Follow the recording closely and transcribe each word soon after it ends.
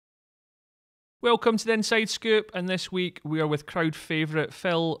Welcome to the Inside Scoop, and this week we are with crowd favourite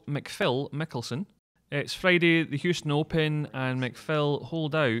McPhil Mickelson. It's Friday, the Houston Open, and McPhil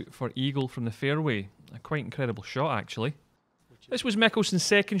holed out for eagle from the fairway. A quite incredible shot, actually. This was Mickelson's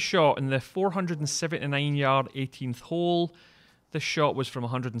second shot in the 479-yard 18th hole. This shot was from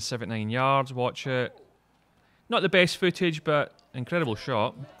 179 yards, watch it. Not the best footage, but incredible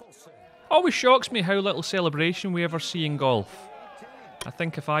shot. Always shocks me how little celebration we ever see in golf. I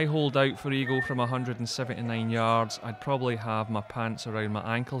think if I holed out for eagle from 179 yards, I'd probably have my pants around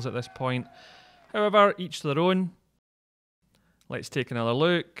my ankles at this point. However, each to their own. Let's take another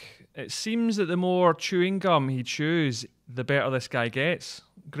look. It seems that the more chewing gum he chews, the better this guy gets.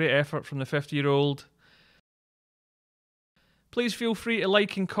 Great effort from the 50-year-old. Please feel free to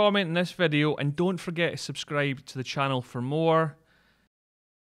like and comment in this video, and don't forget to subscribe to the channel for more.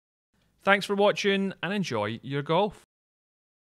 Thanks for watching and enjoy your golf.